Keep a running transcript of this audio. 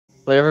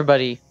Hello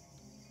everybody,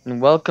 and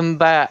welcome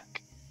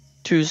back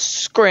to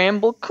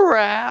Scramble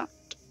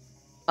Craft.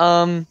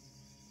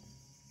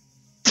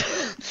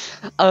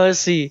 Let's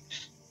see.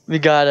 We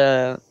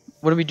got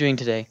what are we doing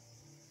today?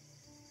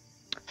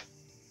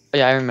 Oh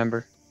yeah, I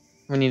remember.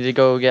 We need to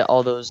go get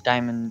all those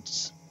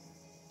diamonds.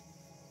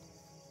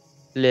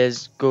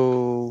 Let's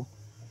go.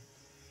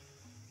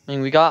 I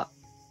mean,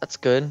 that's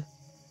good.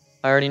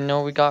 I already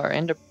know we got our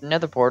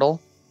nether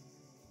portal.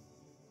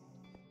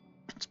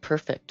 It's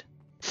perfect.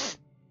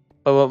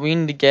 But what we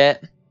need to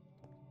get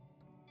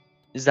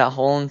is that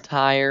whole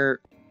entire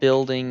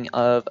building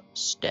of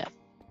stuff.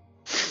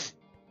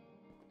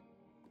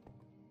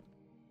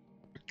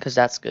 Because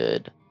that's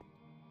good.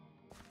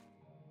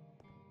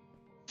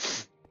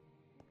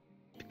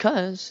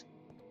 Because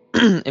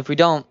if we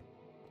don't,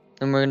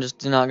 then we're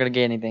just not gonna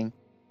get anything.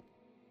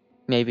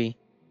 Maybe.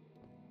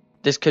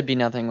 This could be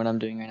nothing what I'm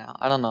doing right now.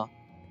 I don't know.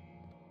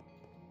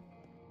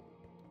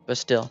 But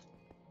still.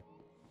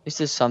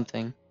 This is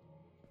something.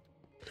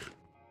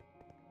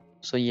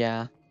 So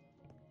yeah.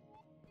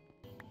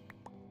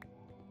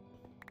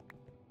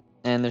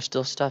 And there's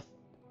still stuff.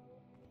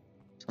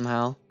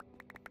 Somehow.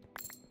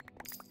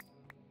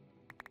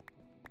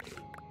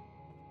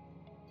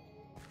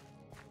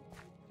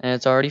 And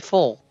it's already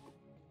full.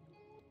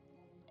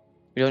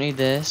 We don't need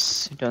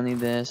this. Don't need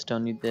this.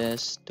 Don't need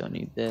this. Don't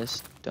need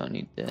this. Don't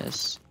need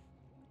this.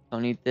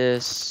 Don't need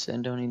this.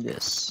 And don't need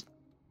this.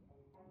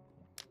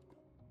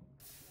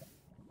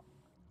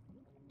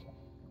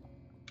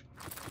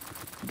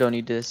 Don't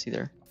need this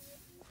either.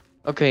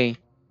 Okay.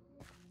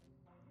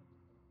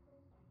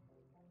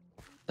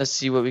 Let's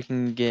see what we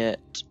can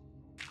get.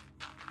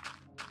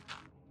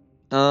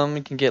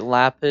 We can get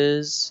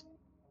lapis,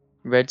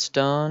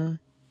 redstone,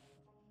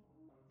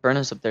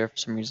 furnace up there for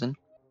some reason.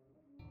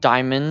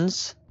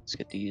 Diamonds. Let's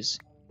get these.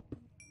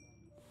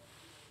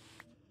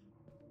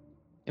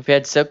 If we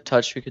had silk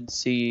touch, we could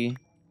see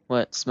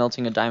what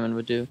smelting a diamond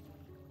would do.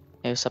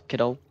 Hey, what's up,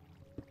 kiddo?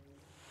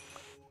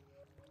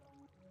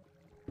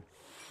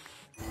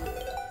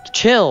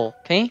 Chill,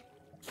 okay?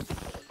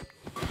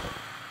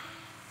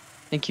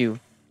 Thank you.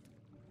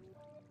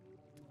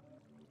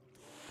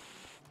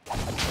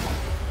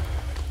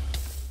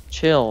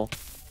 Chill.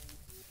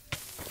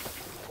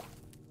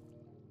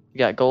 We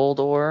got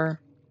gold ore.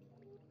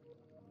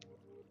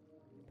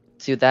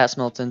 See what that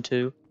smelts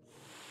into.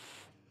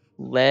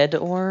 Lead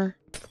ore?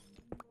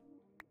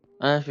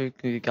 I don't know if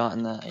we've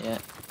gotten that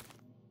yet.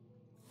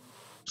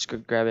 Just go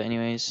grab it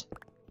anyways.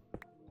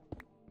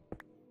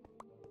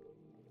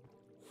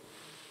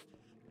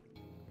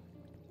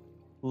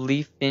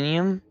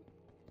 Leafinium?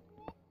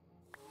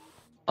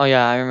 Oh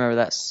yeah, I remember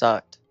that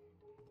sucked.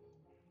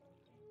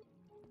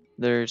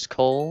 There's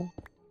coal.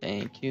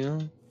 Thank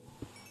you.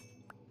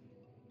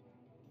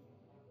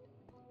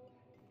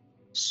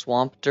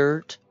 Swamp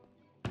dirt.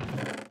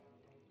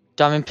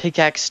 Diamond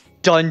pickaxe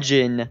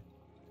dungeon.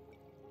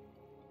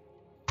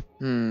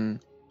 A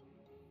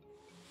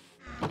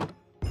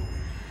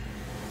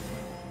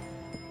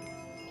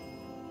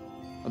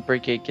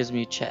brick gate gives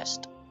me a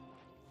chest.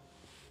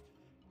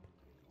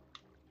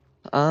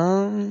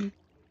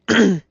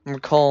 More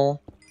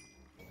coal.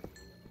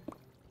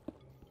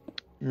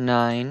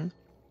 9,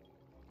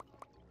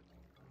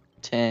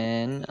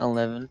 10,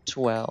 11,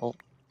 12,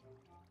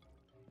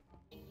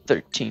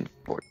 13,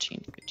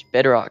 14, 15.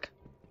 Bedrock.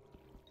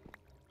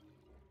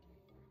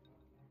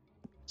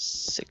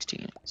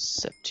 16,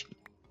 17.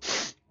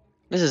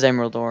 This is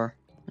emerald ore.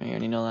 I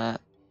already know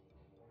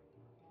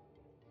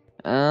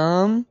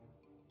that.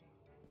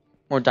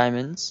 More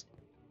diamonds.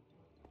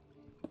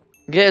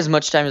 Get as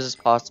much diamonds as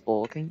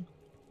possible, okay?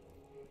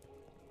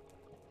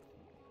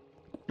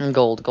 And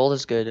gold. Gold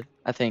is good,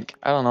 I think.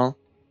 I don't know.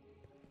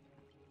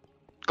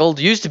 Gold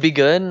used to be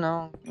good.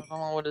 No, I don't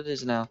know what it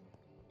is now.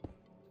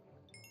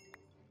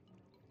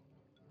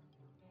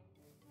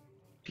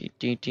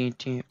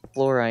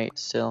 Fluorite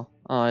still.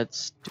 Oh,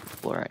 it's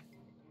fluorite.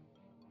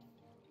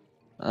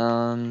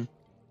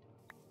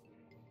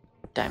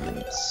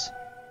 Diamonds.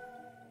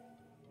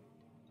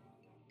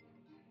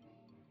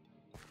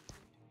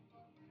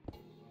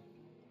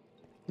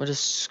 What is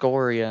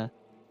scoria?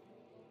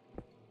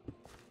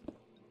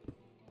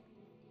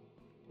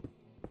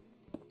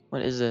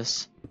 What is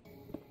this?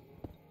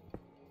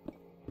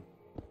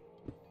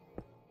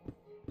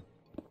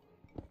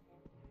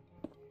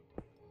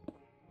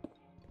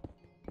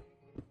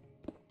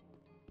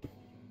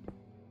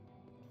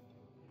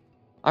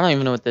 I don't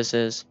even know what this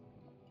is.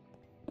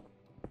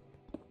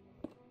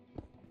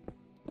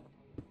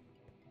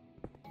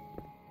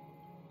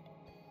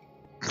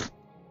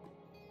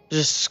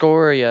 Just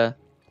scoria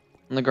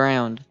on the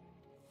ground.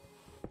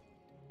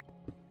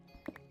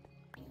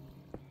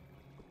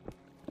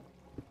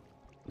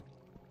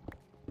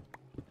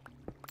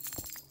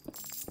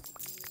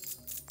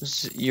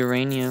 This is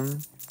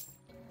uranium.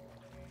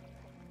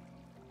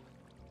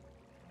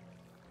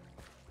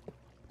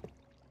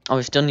 Oh,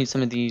 we still need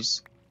some of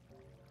these.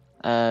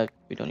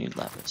 We don't need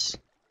lapis.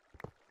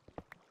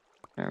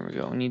 There we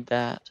go. We need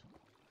that.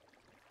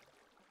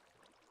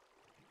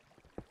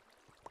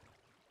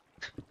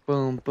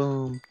 Boom,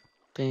 boom.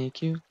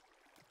 Thank you.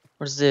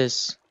 What is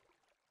this?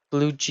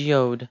 Blue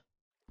geode.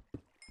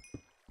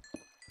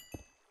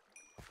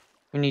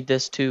 We need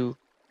this too,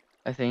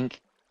 I think.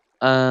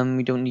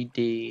 We don't need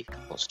the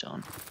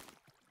cobblestone.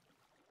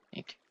 I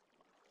think.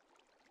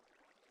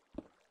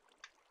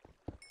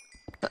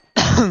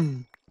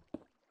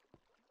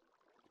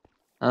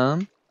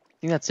 I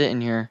think that's it in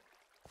here.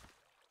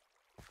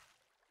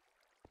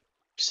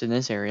 Just in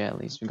this area, at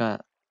least. We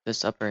got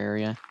this upper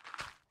area.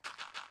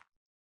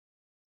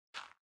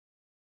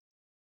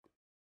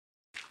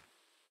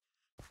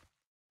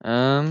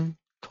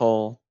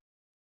 Coal.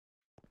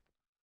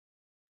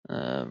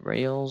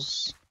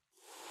 Rails.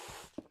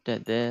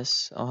 Did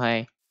this. Oh,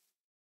 hey.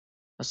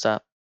 What's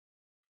up?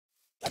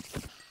 That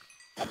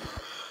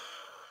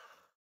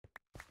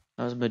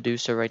was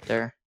Medusa right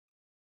there.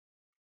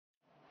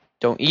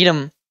 Don't eat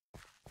him.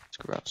 It's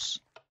gross.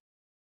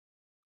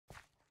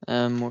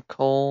 More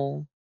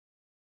coal.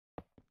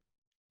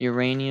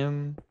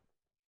 Uranium.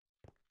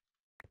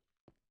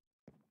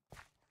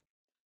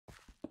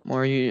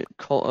 More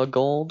coal,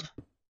 gold.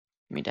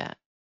 Give me that.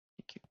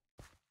 Thank you.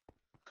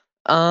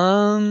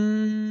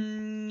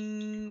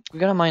 We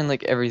gotta mine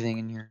like everything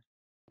in here.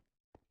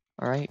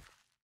 Alright.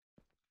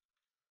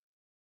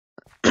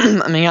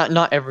 I mean,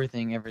 not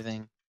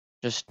everything.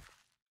 Just,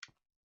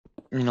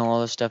 you know,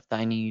 all the stuff that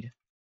I need.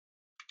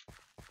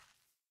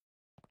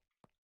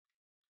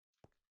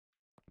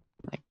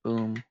 Like,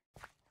 boom. Give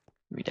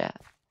me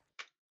that.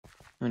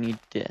 We need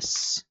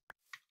this.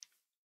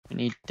 We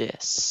need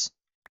this.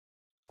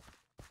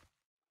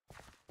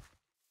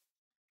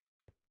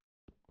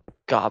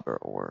 Gobber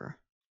ore.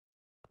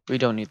 We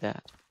don't need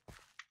that.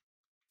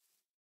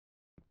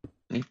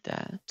 Need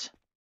that.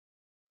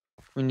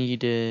 We need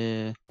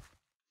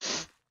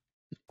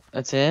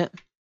that's it.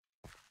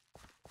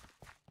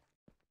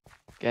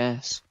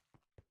 Guess.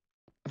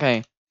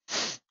 Okay.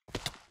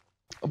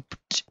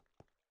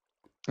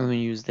 Let me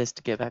use this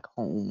to get back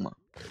home.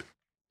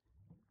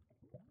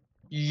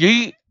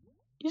 Yeet.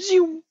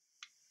 You.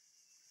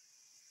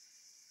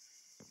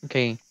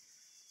 Okay.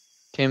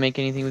 Can we make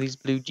anything with these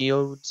blue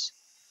geodes?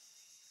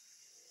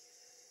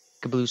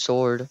 Like a blue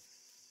sword.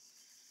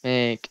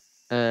 Make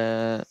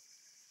doom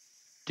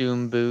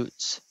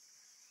boots.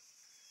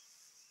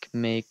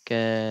 Can make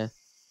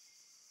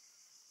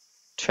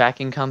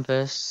tracking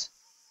compass.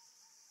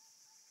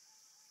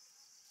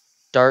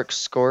 Dark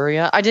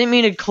scoria. I didn't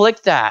mean to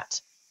click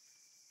that.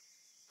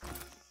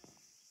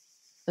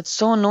 That's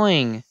so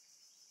annoying.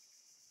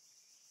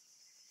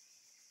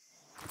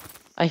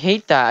 I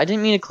hate that. I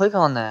didn't mean to click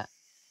on that.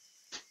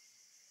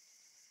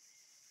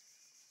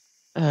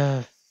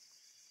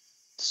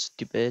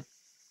 Stupid.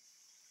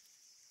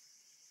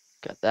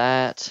 Got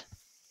that.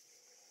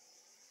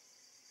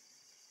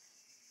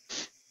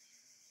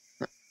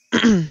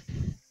 I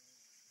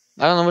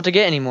don't know what to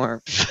get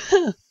anymore.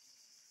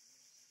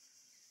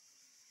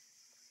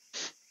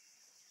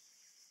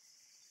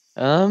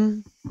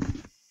 Blue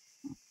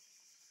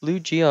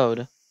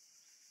geode.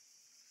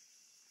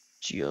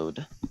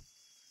 Geode.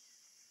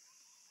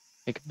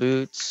 Make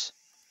boots.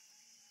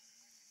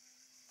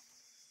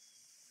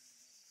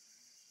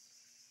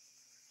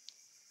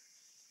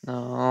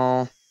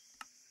 No.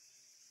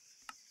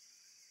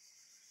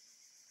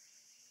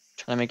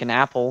 Trying to make an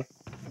apple.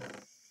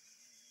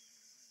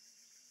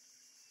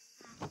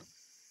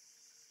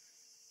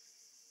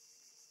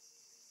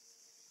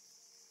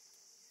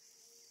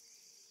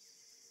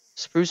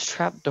 Spruce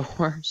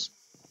trapdoors.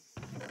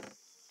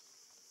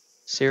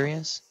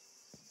 Serious?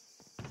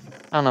 I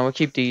don't know, we'll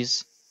keep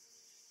these.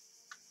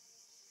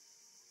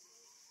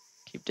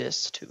 Keep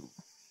this too.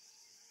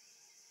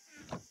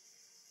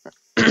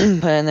 Put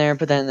in there,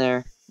 put that in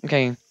there.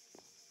 Okay.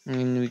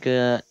 And we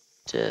got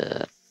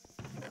give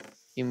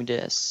me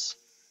this.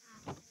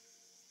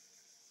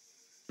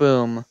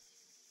 Boom.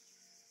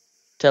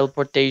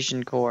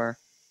 Teleportation core.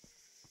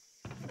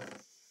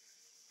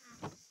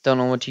 Don't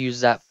know what to use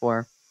that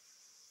for.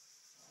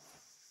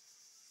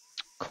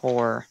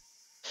 Core.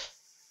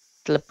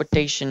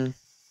 Teleportation.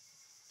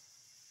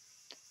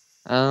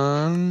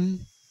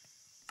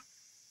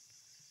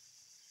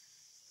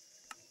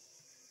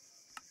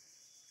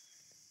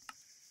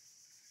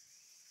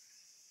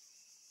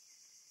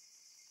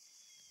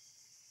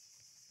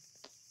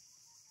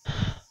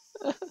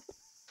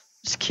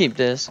 Just keep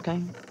this, okay?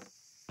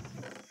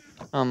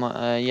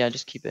 Yeah,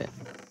 just keep it.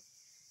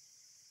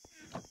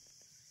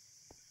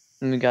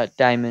 And we got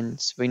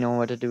diamonds. We know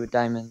what to do with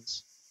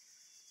diamonds.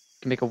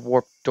 Can make a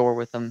warp door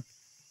with them.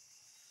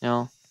 You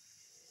know?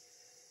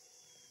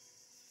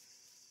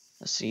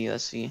 Let's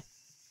see.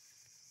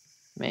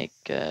 Make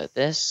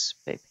this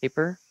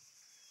paper.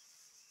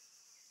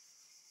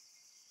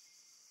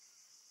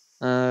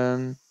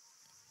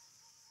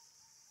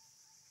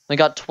 We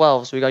got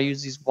 12, so we gotta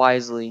use these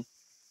wisely.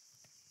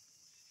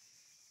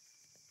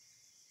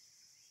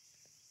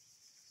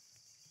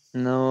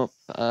 Nope.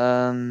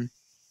 That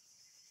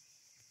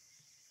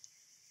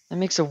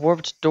makes a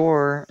warped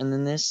door, and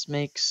then this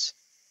makes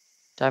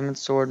diamond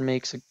sword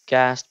makes a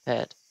ghast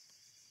pet.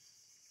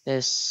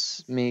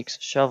 This makes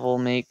a shovel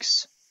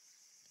makes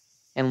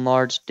and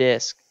large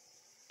disc.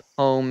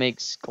 Poe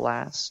makes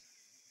glass.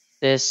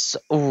 This,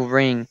 oh,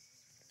 ring.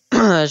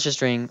 That's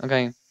just ring.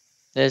 Okay.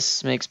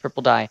 This makes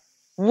purple dye.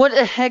 What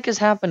the heck is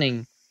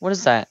happening? What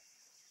is that?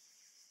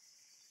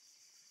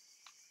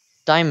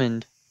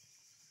 Diamond.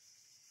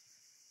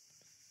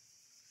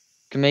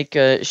 Can make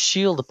a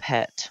shield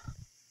pet.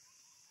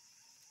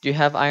 Do you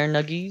have iron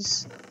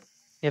nuggies?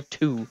 You have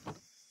 2.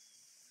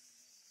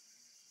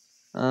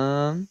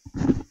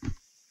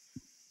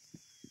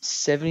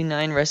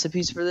 79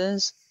 recipes for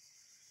this.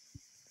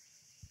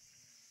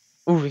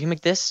 Ooh, we can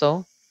make this,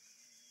 so.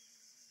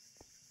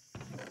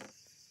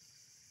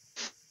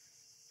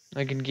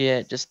 I can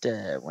get just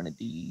one of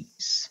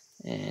these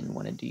and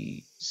one of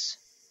these.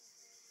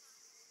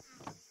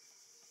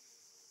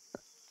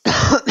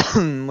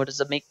 What does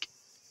it make?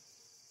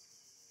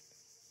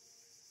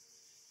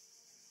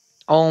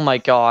 Oh my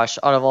gosh,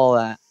 out of all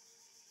that.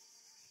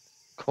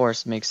 Of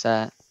course it makes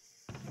that.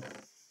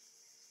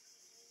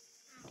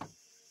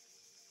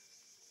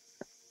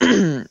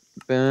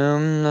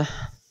 Boom.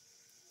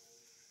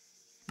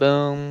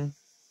 Boom.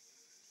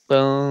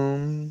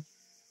 Boom.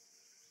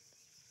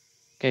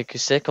 Okay,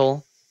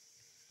 sickle.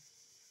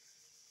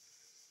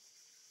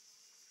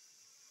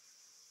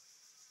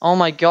 Oh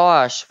my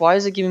gosh, why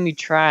is it giving me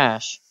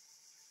trash?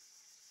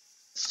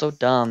 It's so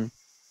dumb.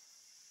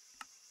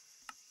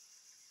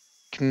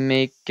 Can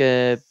make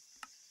a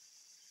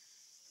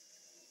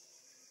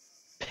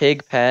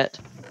pig pet.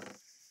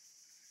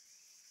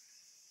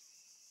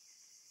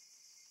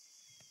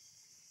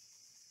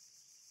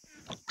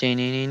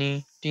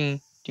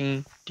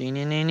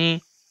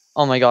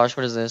 Oh my gosh,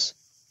 what is this?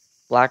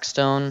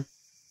 Blackstone.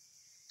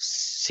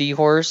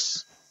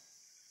 Seahorse.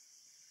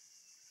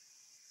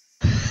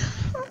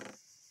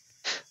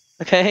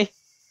 Okay.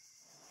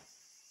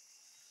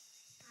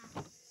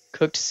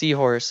 Cooked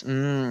seahorse.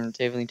 Mmm,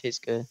 definitely tastes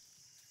good.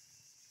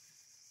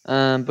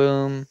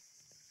 Boom.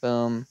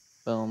 Boom.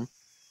 Boom.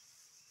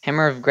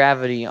 Hammer of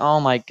gravity. Oh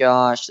my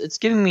gosh. It's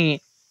giving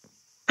me...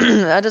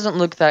 that doesn't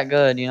look that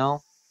good, you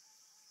know?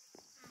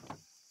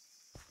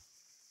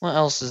 What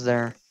else is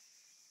there?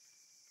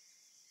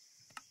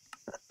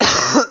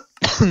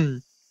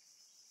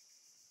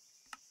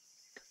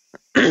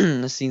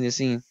 Let's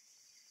see.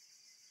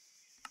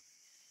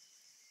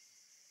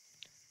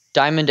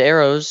 Diamond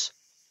arrows.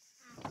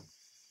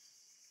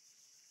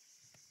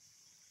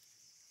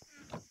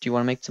 Do you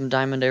want to make some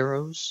diamond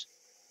arrows?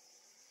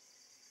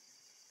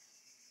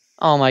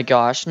 Oh my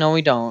gosh. No,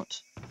 we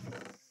don't.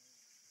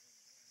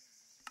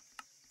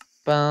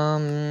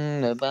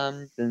 Bum,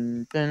 bum,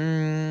 bum,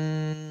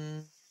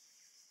 bum.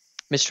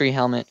 Mystery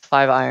helmet.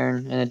 5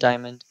 iron and a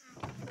diamond.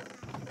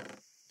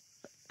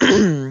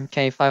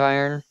 Okay, 5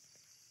 iron.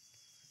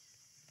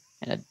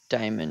 And a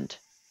diamond.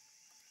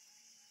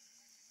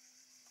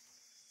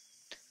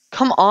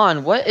 Come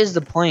on, what is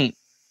the point?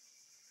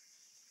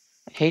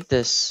 I hate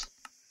this.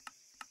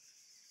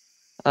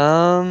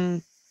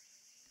 When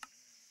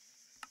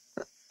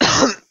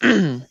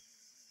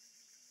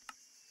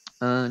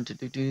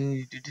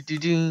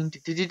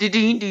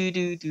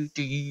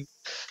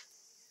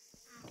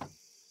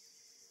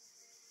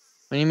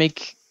you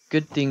make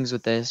good things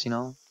with this, you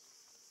know?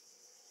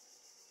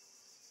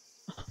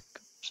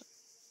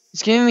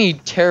 It's giving me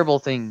terrible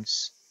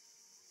things.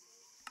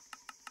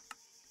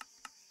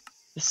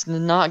 It's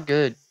not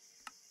good.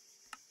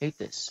 I hate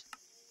this.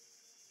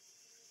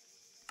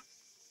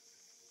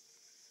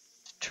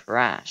 It's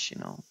trash, you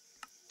know?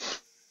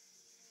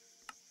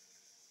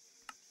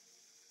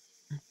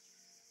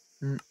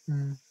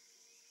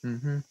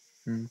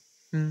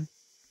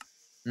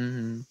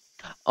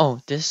 Oh,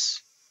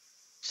 this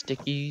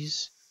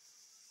stickies.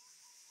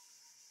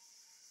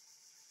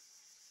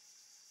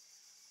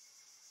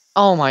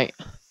 Oh my,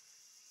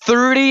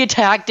 30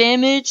 attack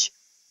damage?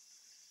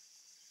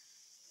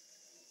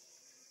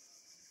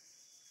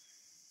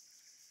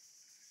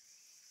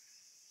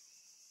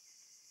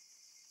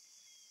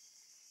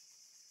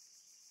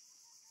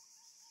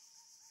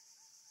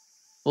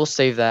 We'll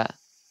save that.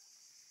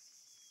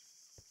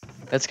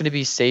 That's gonna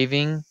be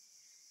saving.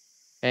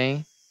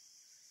 Okay.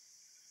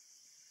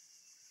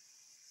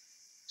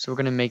 So we're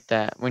gonna make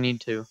that. We need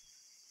to.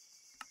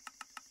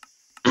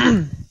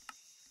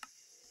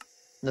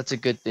 That's a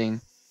good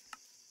thing.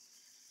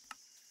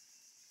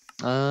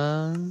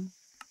 Okay,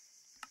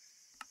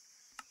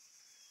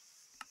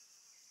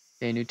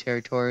 new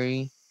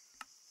territory.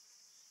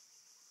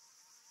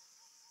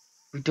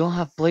 We don't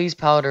have blaze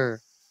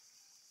powder.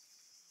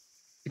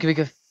 We can make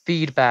a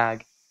feed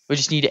bag. We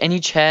just need any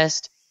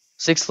chest,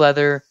 6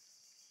 leather,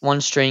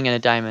 1 string, and a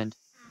diamond.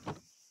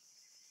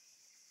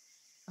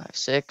 5,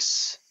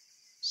 6,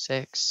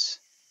 6,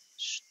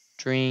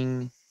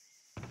 string,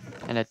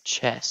 and a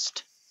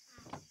chest.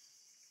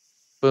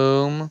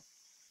 Boom,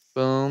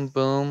 boom,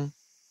 boom.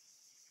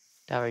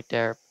 That right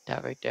there.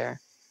 That right there.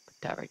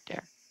 Put that right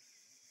there.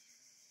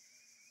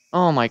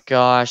 Oh my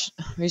gosh.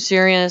 Are you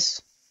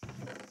serious?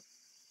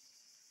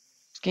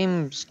 This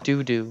game's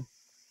doo-doo.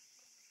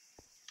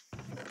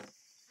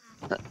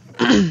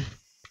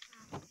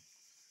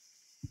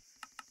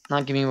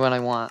 Not giving me what I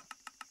want.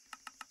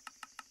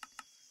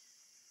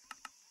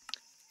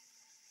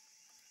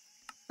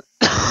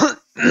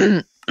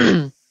 Okay.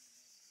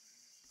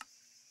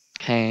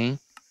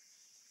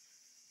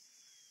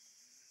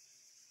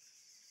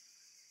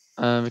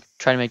 We can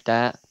try to make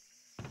that.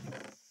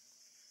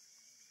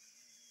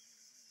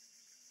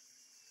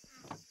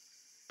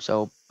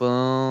 So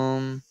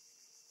boom,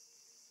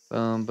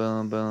 boom,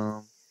 boom,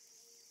 boom.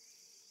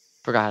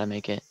 Forgot how to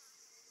make it.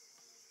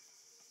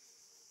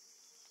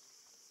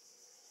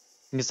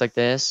 I think it's like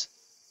this.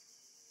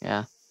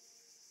 Yeah.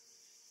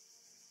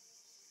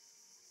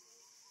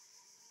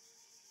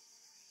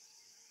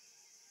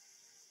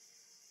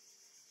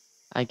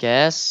 I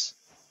guess.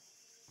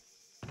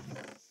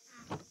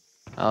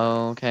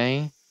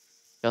 Okay.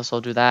 Guess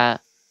I'll do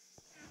that.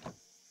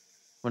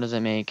 What does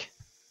it make?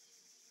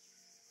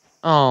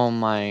 Oh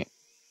my.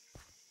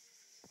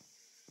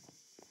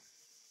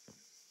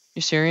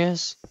 You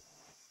serious?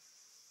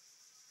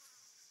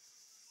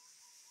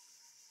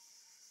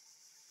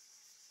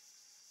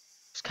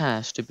 It's kind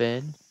of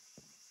stupid.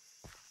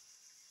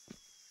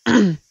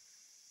 Let's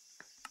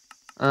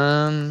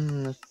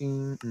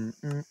see.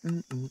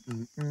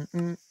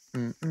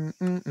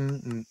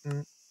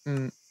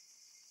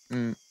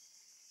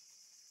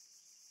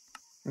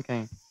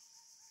 Okay.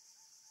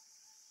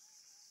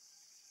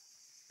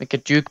 Make a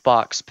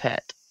jukebox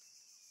pet.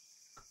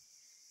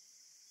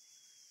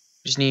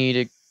 Just need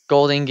a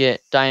gold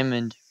ingot,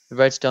 diamond,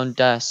 redstone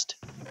dust.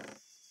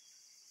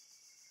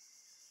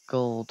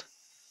 Gold.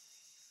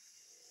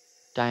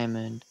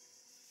 Diamond.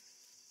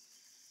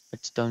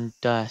 Redstone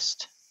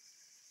dust.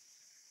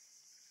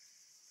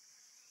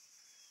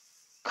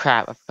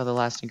 Crap, I forgot the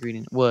last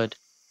ingredient. Wood.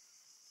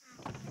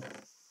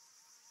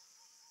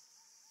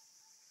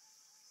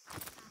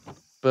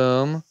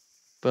 Boom.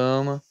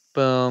 Boom.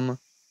 Boom.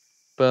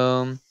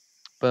 Boom.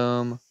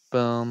 Boom.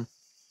 Boom.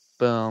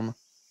 Boom.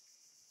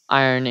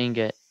 Iron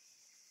ingot.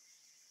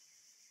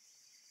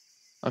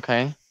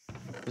 Okay.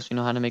 Guess we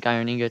know how to make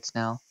iron ingots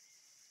now.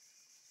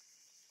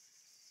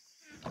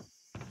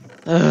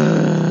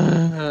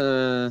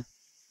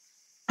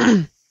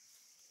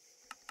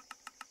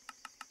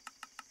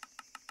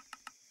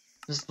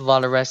 This is a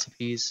lot of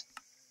recipes.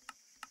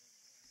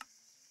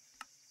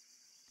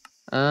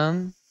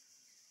 Can't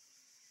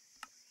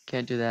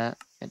do that.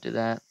 Can't do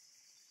that.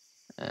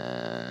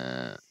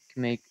 Can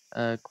make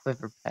a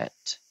quiver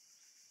pet.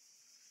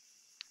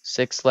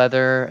 6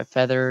 leather, a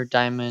feather,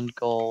 diamond,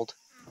 gold.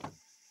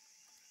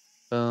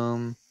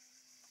 Boom.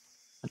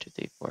 1, 2,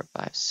 3, 4,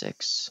 5,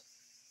 6.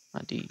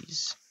 On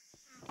these.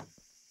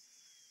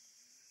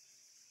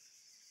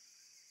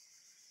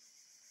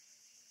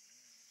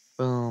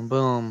 Boom,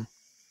 boom.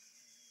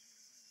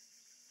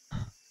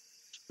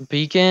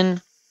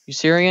 Beacon? You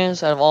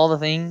serious? Out of all the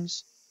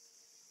things?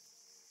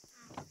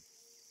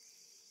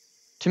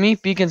 To me,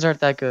 beacons aren't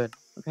that good.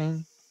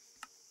 Okay?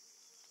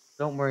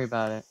 Don't worry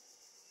about it.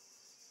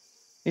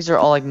 These are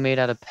all like made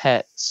out of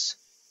pets.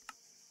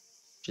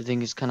 Which I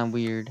think is kind of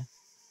weird.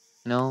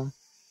 You know?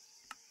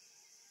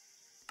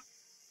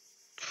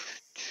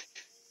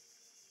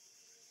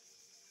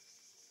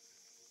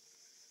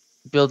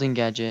 Building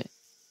gadget.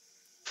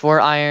 4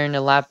 iron,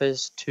 a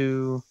lapis,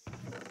 2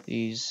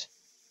 these.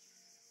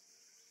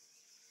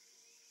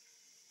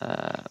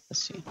 Let's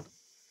see.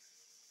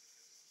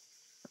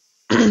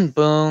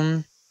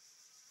 Boom.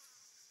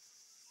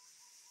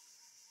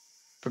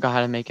 Forgot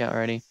how to make it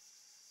already.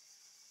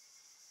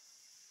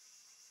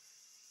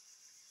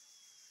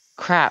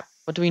 Crap.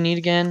 What do we need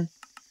again?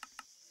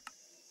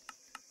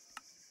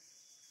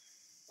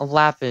 A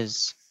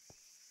lapis.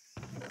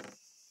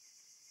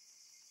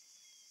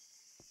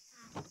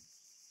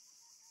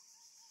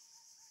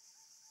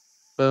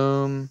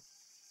 Boom.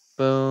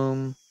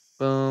 Boom.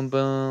 Boom.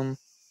 Boom.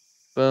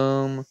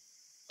 Boom.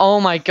 Oh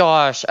my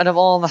gosh. Out of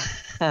all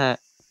that.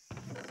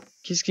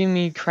 Keeps giving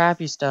me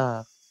crappy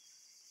stuff.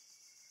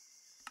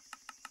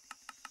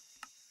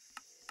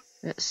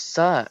 It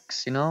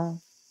sucks, you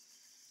know?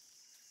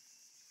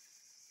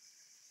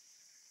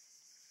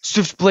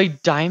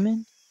 Switchblade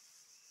diamond?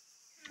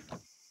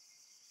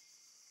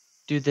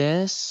 Do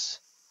this.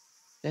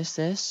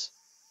 This.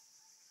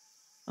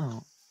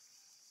 Oh.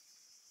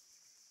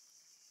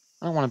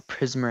 I don't want a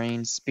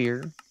prismarine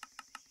spear.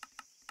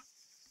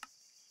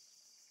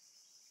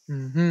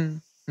 Mm-hmm.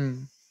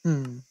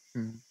 Mm-hmm.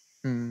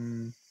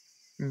 Mm-hmm.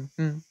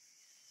 Mm-hmm.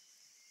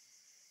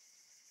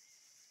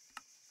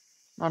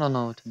 I don't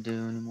know what to do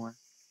anymore.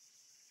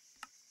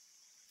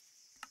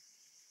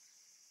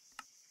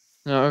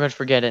 No, we're gonna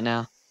forget it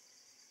now.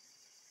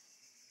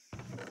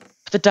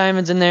 Put the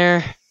diamonds in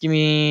there. Give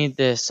me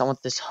this. I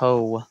want this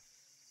hoe.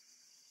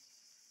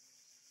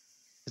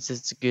 Because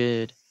it's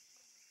good.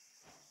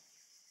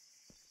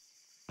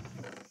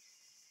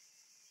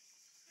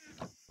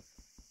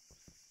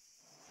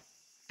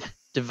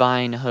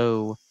 Divine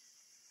hoe.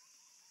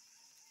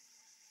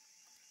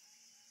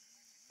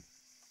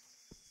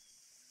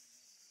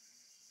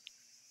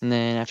 And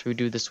then after we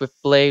do the swift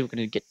blade, we're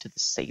gonna get to the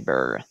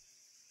saber.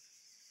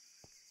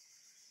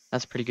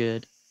 That's pretty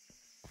good.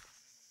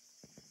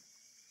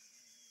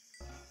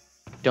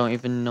 Don't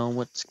even know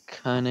what's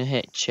gonna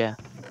hit ya.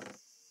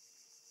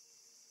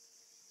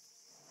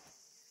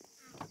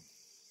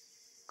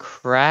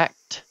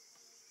 cracked,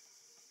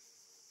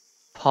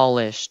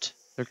 polished.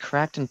 They're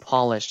cracked and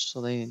polished, so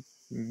they're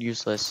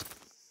useless.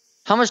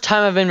 How much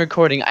time have I been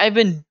recording? I've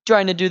been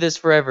trying to do this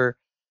forever.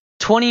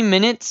 20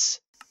 minutes?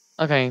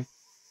 Okay,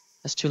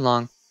 that's too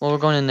long. Well, we're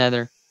going to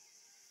Nether.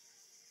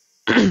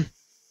 We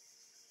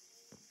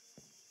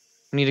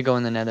need to go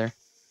in the Nether.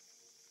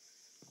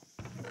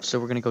 So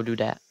we're gonna go do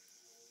that.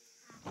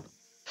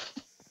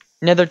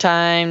 Nether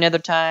time, Nether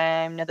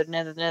time, Nether,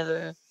 Nether,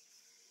 Nether.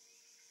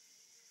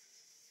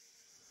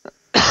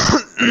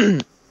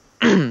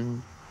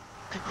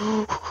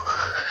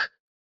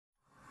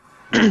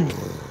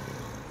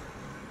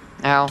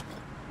 Ow.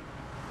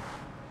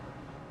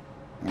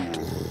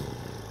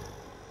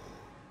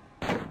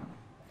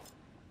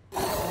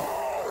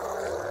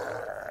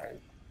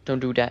 Don't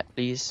do that,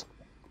 please.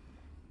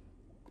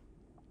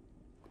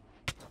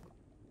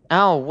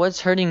 Ow,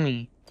 what's hurting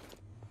me?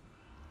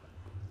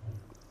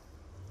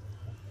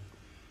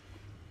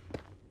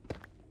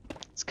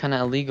 It's kind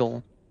of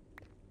illegal.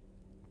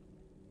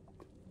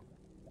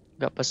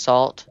 Got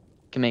basalt.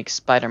 Can make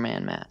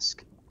Spider-Man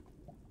mask.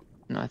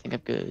 No, I think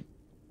I'm good.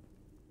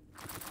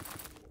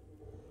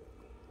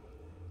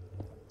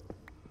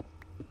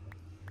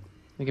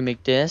 We can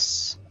make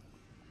this.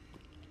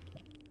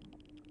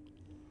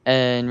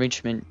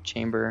 Enrichment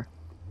chamber.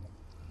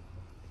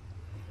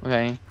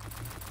 Okay.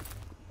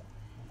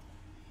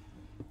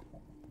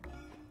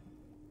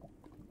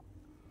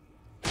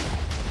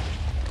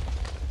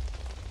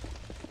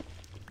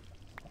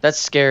 That's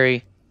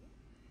scary.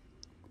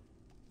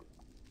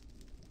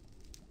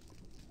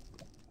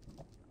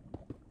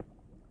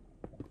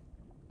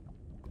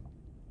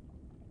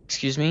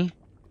 Excuse me?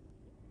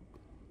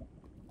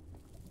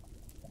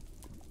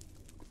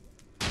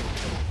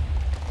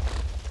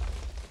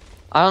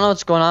 I don't know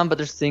what's going on, but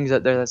there's things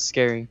out there that's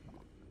scary.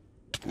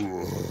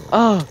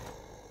 Oh!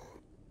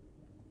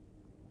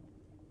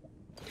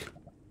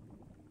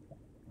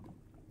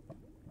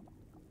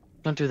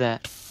 Don't do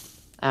that.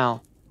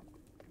 Ow.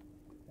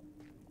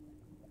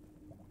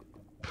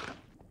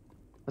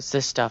 What's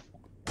this stuff?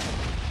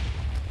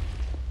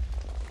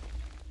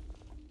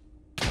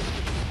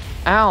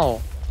 Ow!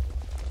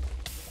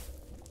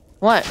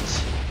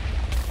 What?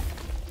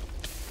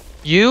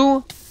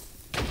 You?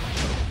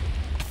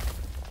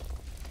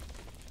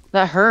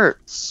 That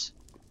hurts.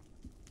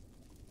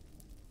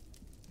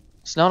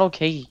 It's not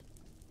okay.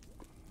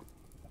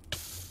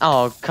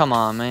 Oh, come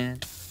on, man.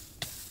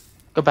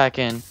 Go back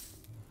in.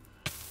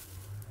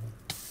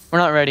 We're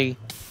not ready.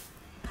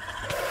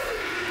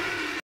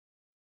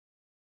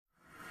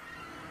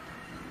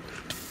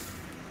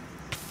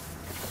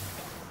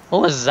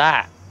 What was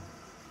that?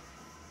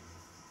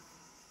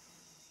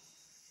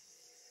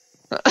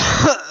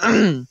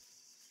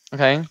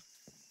 Okay.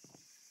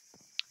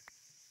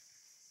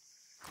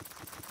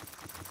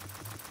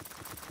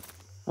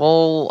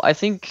 Well, I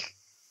think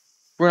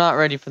we're not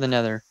ready for the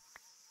Nether.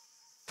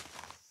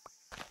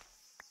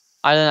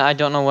 I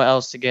don't know what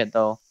else to get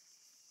though.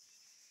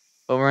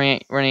 But we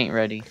ain't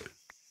ready.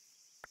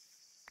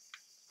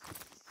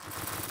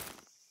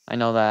 I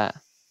know that.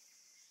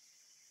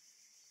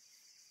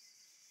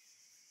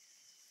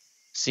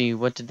 See,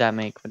 what did that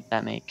make? What did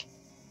that make?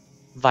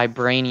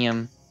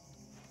 Vibranium.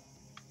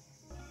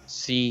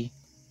 See.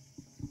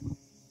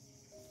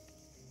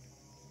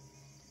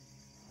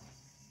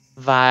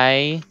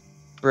 Vibranium.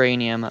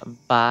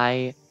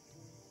 Vibe.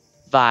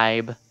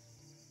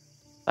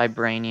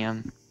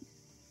 Vibranium.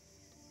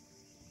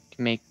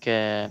 Can make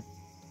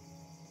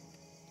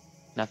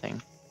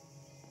nothing.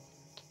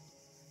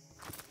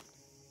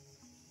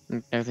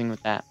 Everything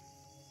with that.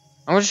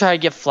 I'm gonna try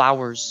to get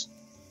flowers.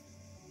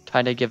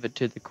 Try to give it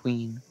to the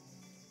queen.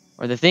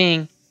 Or the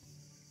thing.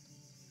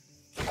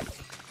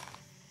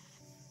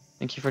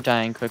 Thank you for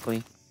dying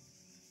quickly.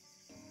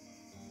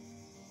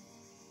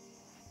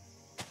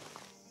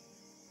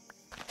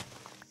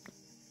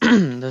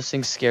 Those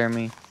things scare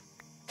me.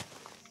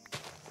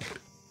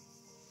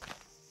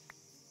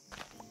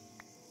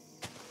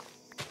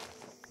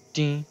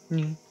 Dee,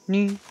 nee,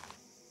 nee.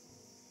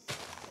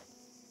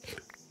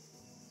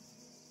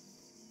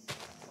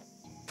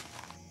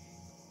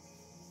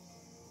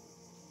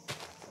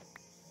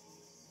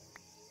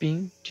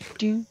 Bing, doo,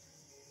 doo.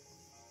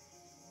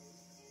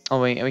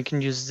 Oh wait, we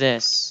can use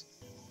this.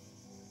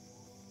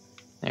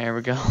 There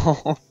we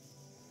go.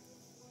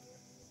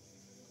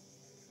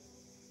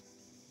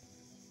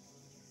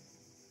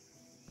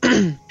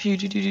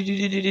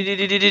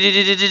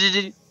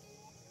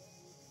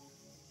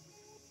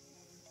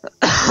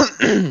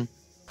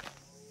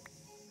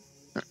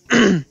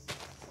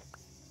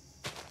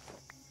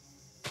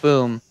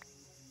 Boom.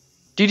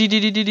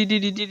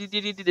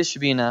 This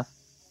should be enough.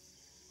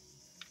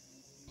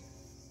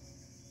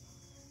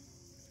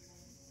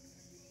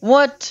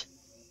 What?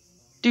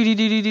 Let me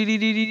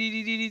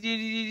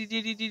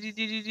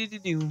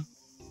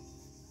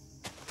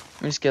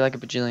just get like a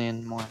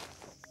bajillion more.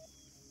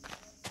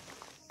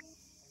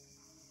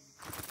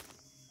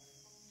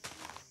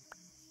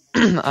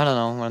 I don't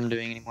know what I'm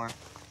doing anymore.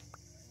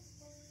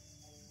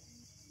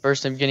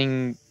 First, I'm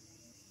getting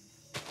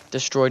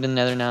destroyed in the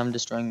nether, now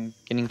I'm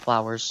getting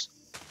flowers.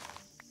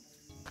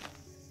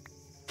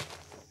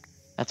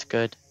 That's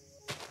good.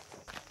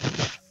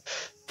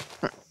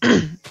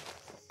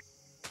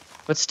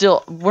 But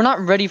still, we're not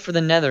ready for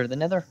the nether. The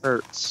nether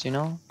hurts, you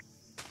know?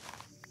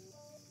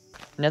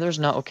 Nether's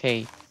not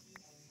okay.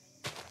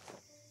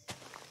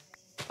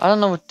 I don't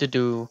know what to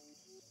do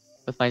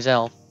with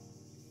myself.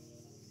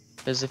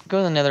 Because if we go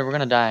to the nether, we're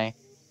gonna die.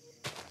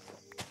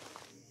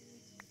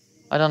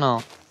 I don't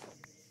know.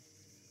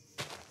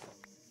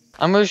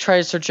 I'm gonna try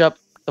to search up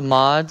the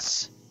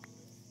mods.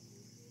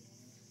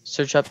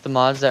 Search up the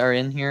mods that are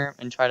in here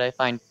and try to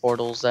find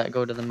portals that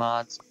go to the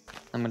mods.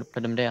 I'm gonna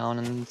put them down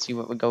and see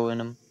what would go in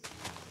them.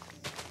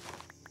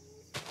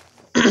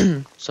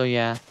 So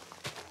yeah.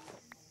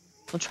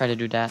 We'll try to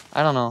do that.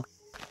 I don't know.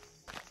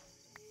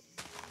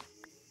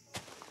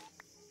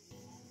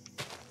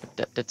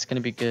 But that's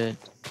gonna be good.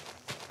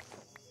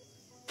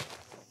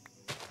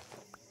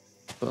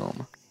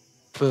 Boom.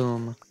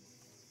 Boom.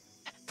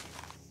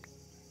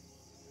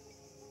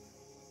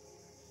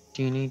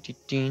 I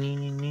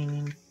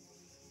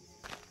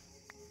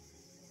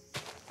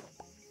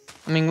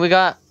mean, we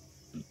got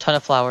a ton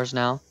of flowers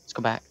now. Let's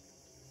go back.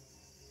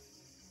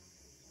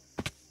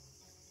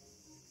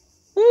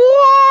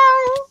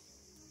 Whoa!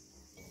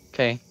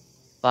 Okay,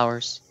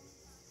 flowers.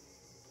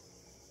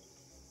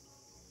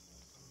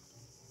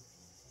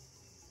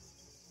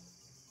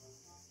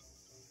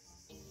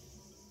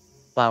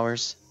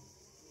 Flowers.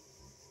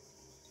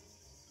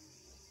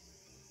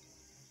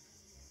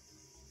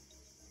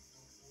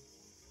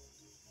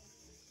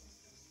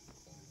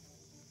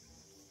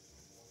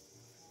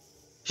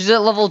 She's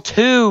at level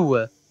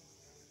 2.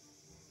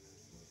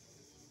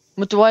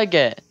 What do I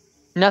get?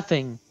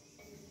 Nothing.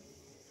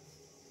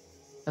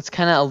 That's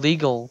kind of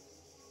illegal.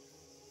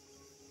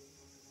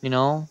 You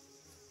know?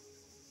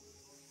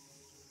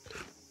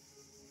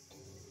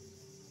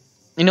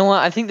 You know what?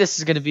 I think this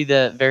is going to be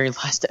the very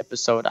last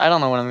episode. I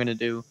don't know what I'm going to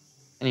do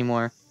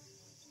anymore.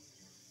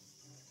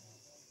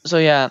 So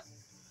yeah.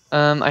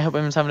 I hope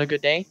everyone's having a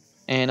good day.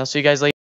 And I'll see you guys later.